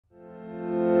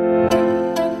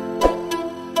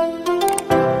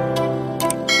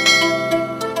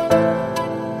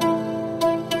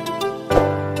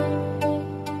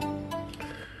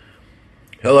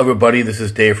everybody. This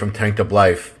is Dave from Tanked Up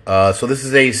Life. So this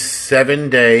is a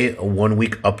 7-day,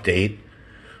 1-week update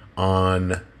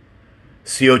on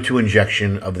CO2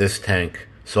 injection of this tank.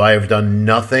 So I have done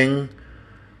nothing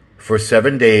for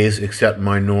 7 days except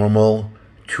my normal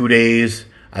 2 days.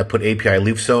 I put API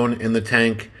leaf zone in the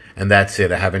tank, and that's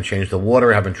it. I haven't changed the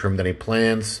water. I haven't trimmed any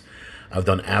plants. I've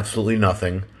done absolutely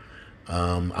nothing.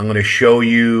 I'm going to show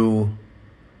you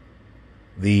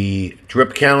the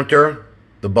drip counter,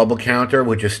 the bubble counter,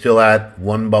 which is still at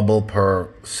 1 bubble per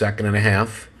second and a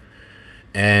half.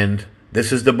 And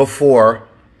this is the before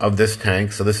of this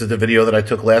tank. So this is the video that I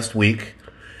took last week.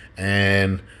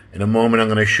 And in a moment, I'm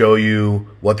going to show you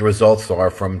what the results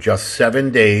are from just 7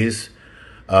 days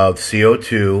of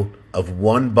CO2 of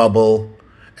 1 bubble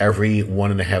every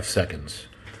 1.5 seconds.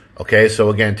 Okay,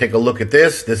 so again, take a look at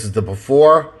this. This is the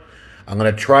before. I'm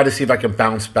going to try to see if I can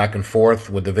bounce back and forth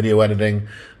with the video editing,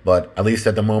 but at least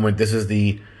at the moment, this is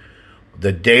the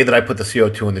day that I put the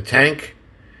CO2 in the tank,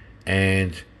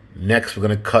 and next we're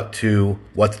going to cut to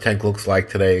what the tank looks like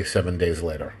today, 7 days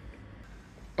later.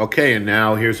 Okay, and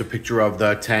now here's a picture of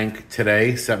the tank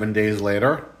today, 7 days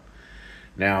later.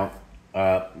 Now,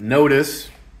 notice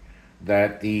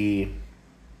that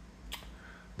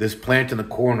this plant in the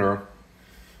corner,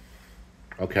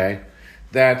 okay,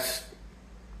 that's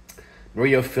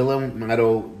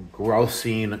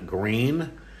Myriophyllum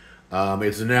green.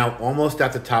 It's now almost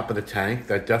at the top of the tank.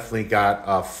 That definitely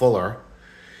got fuller.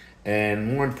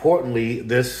 And more importantly,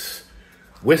 this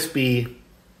wispy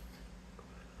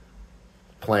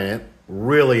plant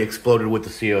really exploded with the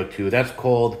CO2. That's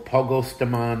called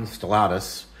Pogostemon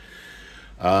stellatus.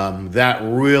 That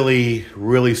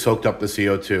really soaked up the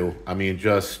CO2. I mean,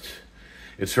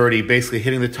 it's already basically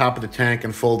hitting the top of the tank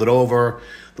and folded over.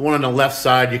 The one on the left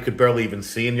side, you could barely even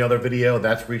see in the other video.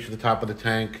 That's reached the top of the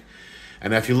tank.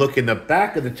 And if you look in the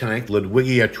back of the tank,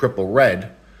 Ludwigia triple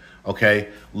red, okay,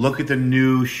 look at the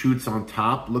new shoots on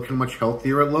top. Look how much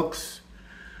healthier it looks.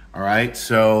 All right,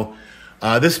 so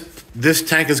this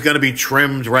tank is going to be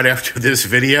trimmed right after this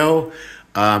video.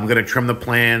 I'm going to trim the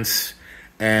plants,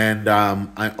 and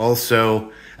I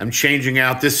also am changing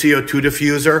out this CO2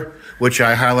 diffuser, which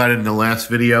I highlighted in the last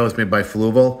video. It's made by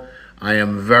Fluval. I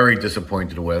am very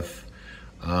disappointed with.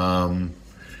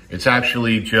 It's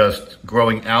actually just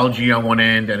growing algae on one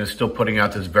end, and it's still putting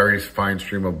out this very fine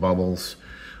stream of bubbles.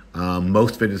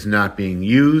 Most of it is not being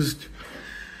used.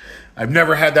 I've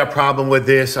never had that problem with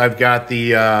this. I've got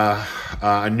the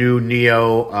a new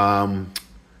Neo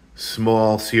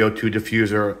small CO2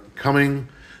 diffuser coming.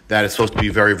 That is supposed to be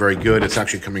very good. It's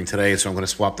actually coming today, so I'm going to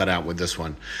swap that out with this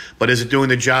one. But is it doing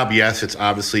the job? Yes, it's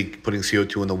obviously putting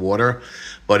CO2 in the water,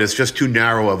 but it's just too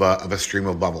narrow of a stream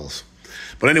of bubbles.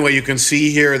 But anyway, you can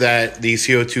see here that the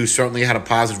CO2 certainly had a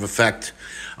positive effect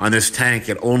on this tank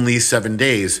at only 7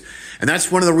 days. And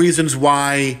that's one of the reasons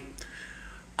why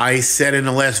I said in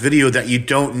the last video that you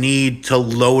don't need to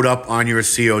load up on your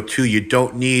CO2. You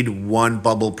don't need 1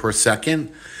 bubble per second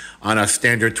on a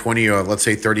standard 20 or let's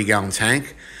say 30-gallon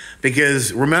tank.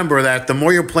 Because remember that the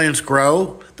more your plants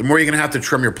grow, the more you're going to have to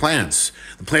trim your plants.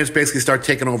 The plants basically start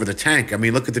taking over the tank. I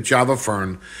mean, look at the Java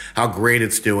fern, how great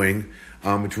it's doing.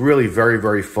 It's really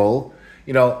very full.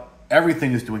 You know,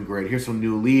 everything is doing great. Here's some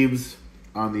new leaves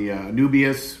on the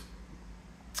Anubias.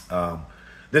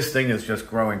 This thing is just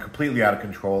growing completely out of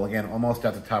control. Again, almost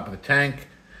at the top of the tank.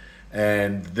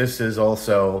 And this is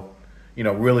also, you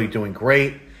know, really doing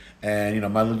great. And, you know,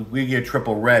 my Ludwigia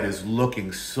triple red is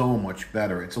looking so much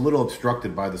better. It's a little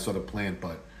obstructed by this other plant,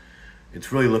 but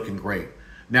it's really looking great.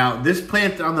 Now, this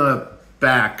plant on the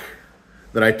back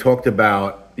that I talked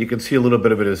about, you can see a little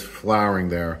bit of it is flowering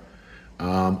there.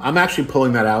 I'm actually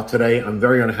pulling that out today. I'm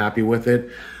very unhappy with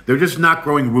it. They're just not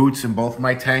growing roots in both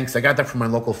my tanks. I got that from my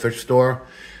local fish store.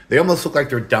 They almost look like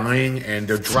they're dying, and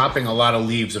they're dropping a lot of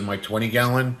leaves in my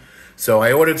 20-gallon. So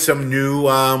I ordered some new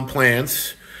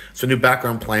plants. So new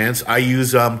background plants. I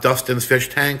use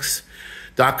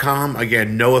DustinsFishTanks.com.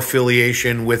 Again, no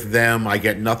affiliation with them. I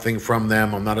get nothing from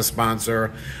them. I'm not a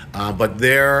sponsor. But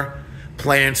their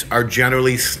plants are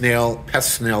generally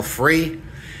pest snail free,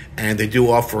 and they do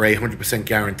offer a 100%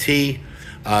 guarantee.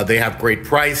 They have great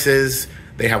prices.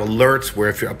 They have alerts where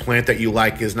if a plant that you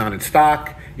like is not in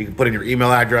stock, you can put in your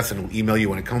email address and it'll email you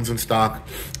when it comes in stock.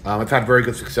 I've had very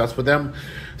good success with them.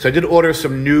 So I did order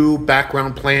some new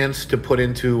background plants to put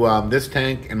into this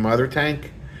tank and my other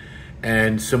tank,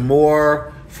 and some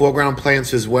more foreground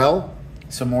plants as well.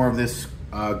 Some more of this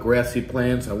grassy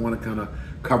plants. I want to kind of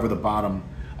cover the bottom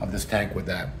of this tank with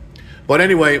that. But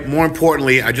anyway, more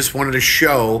importantly, I just wanted to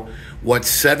show what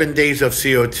 7 days of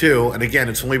CO2, and again,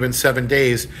 it's only been 7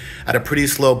 days, at a pretty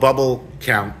slow bubble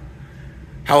count,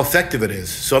 how effective it is.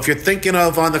 So if you're thinking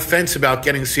of on the fence about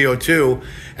getting CO2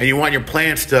 and you want your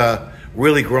plants to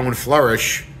really grow and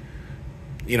flourish,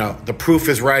 you know, the proof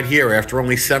is right here. After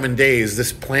only 7 days,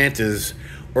 this plant is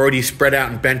already spread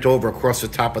out and bent over across the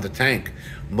top of the tank.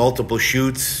 Multiple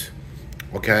shoots,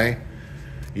 okay?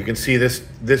 You can see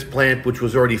this plant, which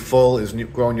was already full, is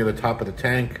growing near the top of the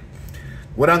tank.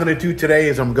 What I'm going to do today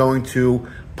is I'm going to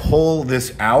pull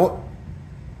this out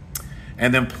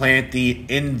and then plant the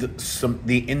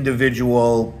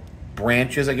individual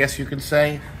branches, I guess you can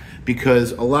say,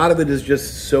 because a lot of it is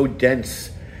just so dense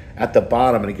at the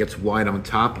bottom and it gets wide on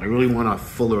top, and I really want a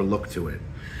fuller look to it.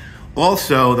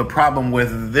 Also, the problem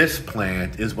with this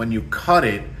plant is when you cut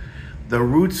it, the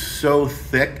root's so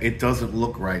thick it doesn't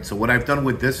look right. So what I've done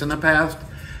with this in the past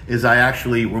is I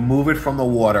actually remove it from the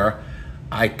water,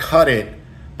 I cut it,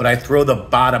 but I throw the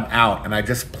bottom out and I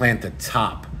just plant the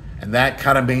top. And that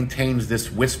kind of maintains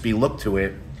this wispy look to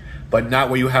it, but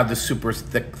not where you have the super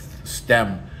thick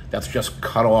stem that's just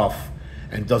cut off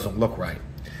and doesn't look right.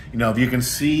 You know, if you can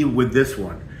see with this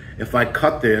one, if I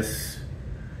cut this,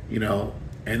 you know,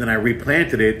 and then I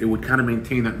replanted it, it would kind of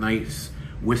maintain that nice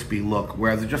wispy look,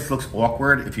 whereas it just looks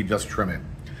awkward if you just trim it.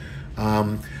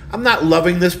 I'm not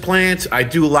loving this plant. I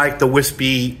do like the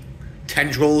wispy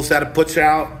tendrils that it puts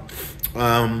out,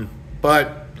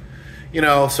 but you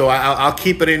know, so I'll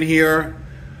keep it in here.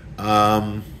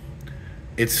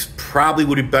 It's probably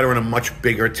would be better in a much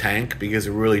bigger tank because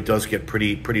it really does get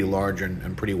pretty large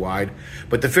and pretty wide.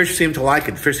 But the fish seem to like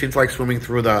it. The fish seem to like swimming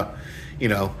through the, you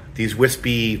know, these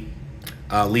wispy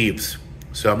leaves.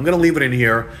 So I'm going to leave it in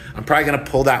here. I'm probably going to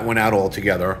pull that one out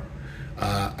altogether.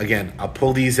 Again, I'll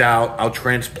pull these out. I'll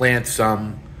transplant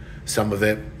some of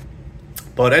it.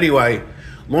 But anyway,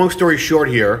 long story short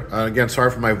here, again,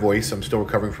 sorry for my voice, I'm still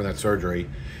recovering from that surgery,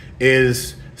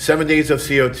 is 7 days of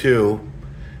CO2,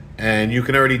 and you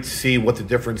can already see what the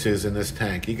difference is in this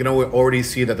tank. You can already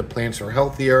see that the plants are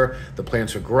healthier, the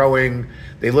plants are growing,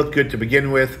 they look good to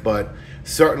begin with, but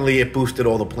certainly it boosted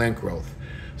all the plant growth.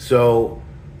 So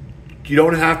you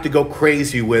don't have to go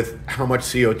crazy with how much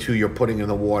CO2 you're putting in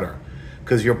the water,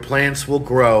 because your plants will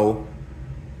grow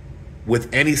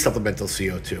with any supplemental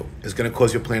CO2. Is going to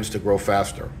cause your plants to grow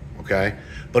faster, okay?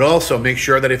 But also make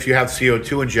sure that if you have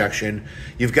CO2 injection,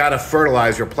 you've got to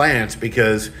fertilize your plants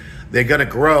because they're going to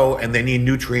grow and they need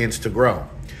nutrients to grow.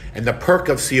 And the perk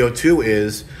of CO2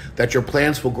 is that your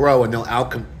plants will grow and they'll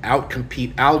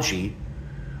outcompete algae,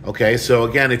 okay? So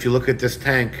again, if you look at this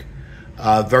tank,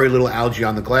 very little algae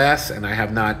on the glass, and I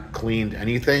have not cleaned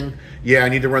anything. Yeah, I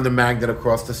need to run the magnet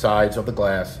across the sides of the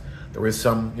glass. There is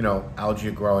some, you know,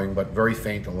 algae growing, but very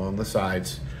faint along the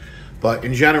sides. But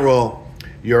in general,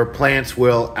 your plants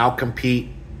will outcompete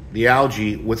the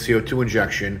algae with CO2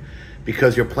 injection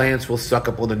because your plants will suck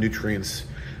up all the nutrients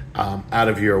out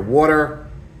of your water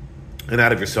and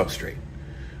out of your substrate.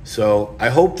 So I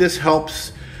hope this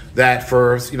helps, that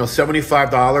for, you know,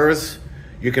 $75,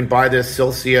 you can buy this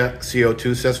Silcia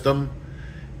CO2 system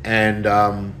and,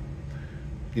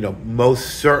 you know,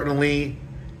 most certainly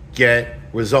get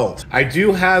results. I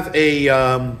do have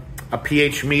a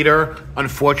pH meter.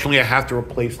 Unfortunately, I have to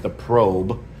replace the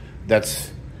probe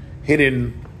that's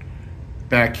hidden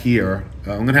back here.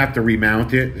 I'm gonna have to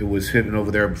remount it. It was hidden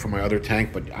over there from my other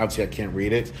tank, but obviously I can't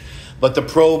read it. But the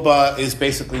probe is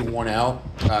basically worn out.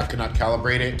 Cannot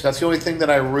calibrate it. So that's the only thing that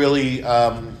I really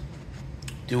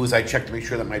do, is I check to make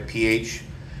sure that my pH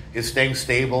is staying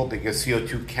stable, because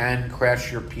CO2 can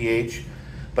crash your pH.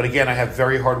 But again, I have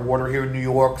very hard water here in New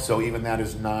York, so even that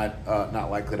is not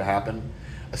likely to happen,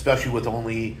 especially with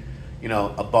only, you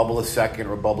know, a bubble a second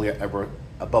or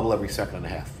a bubble every second and a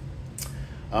half.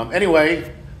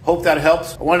 Anyway, hope that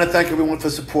helps. I want to thank everyone for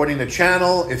supporting the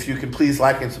channel. If you can please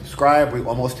like and subscribe. We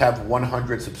almost have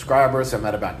 100 subscribers. I'm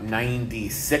at about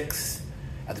 96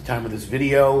 at the time of this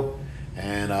video,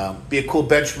 and be a cool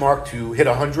benchmark to hit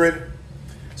 100.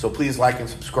 So please like and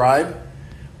subscribe.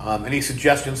 Any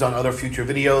suggestions on other future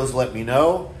videos, let me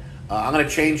know. I'm going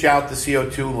to change out the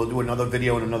CO2, and we'll do another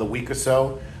video in another week or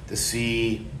so to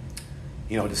see,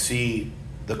 you know, to see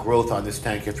the growth on this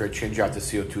tank after I change out the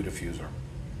CO2 diffuser.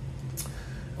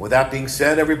 With that being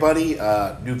said, everybody,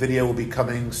 new video will be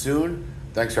coming soon.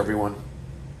 Thanks, everyone.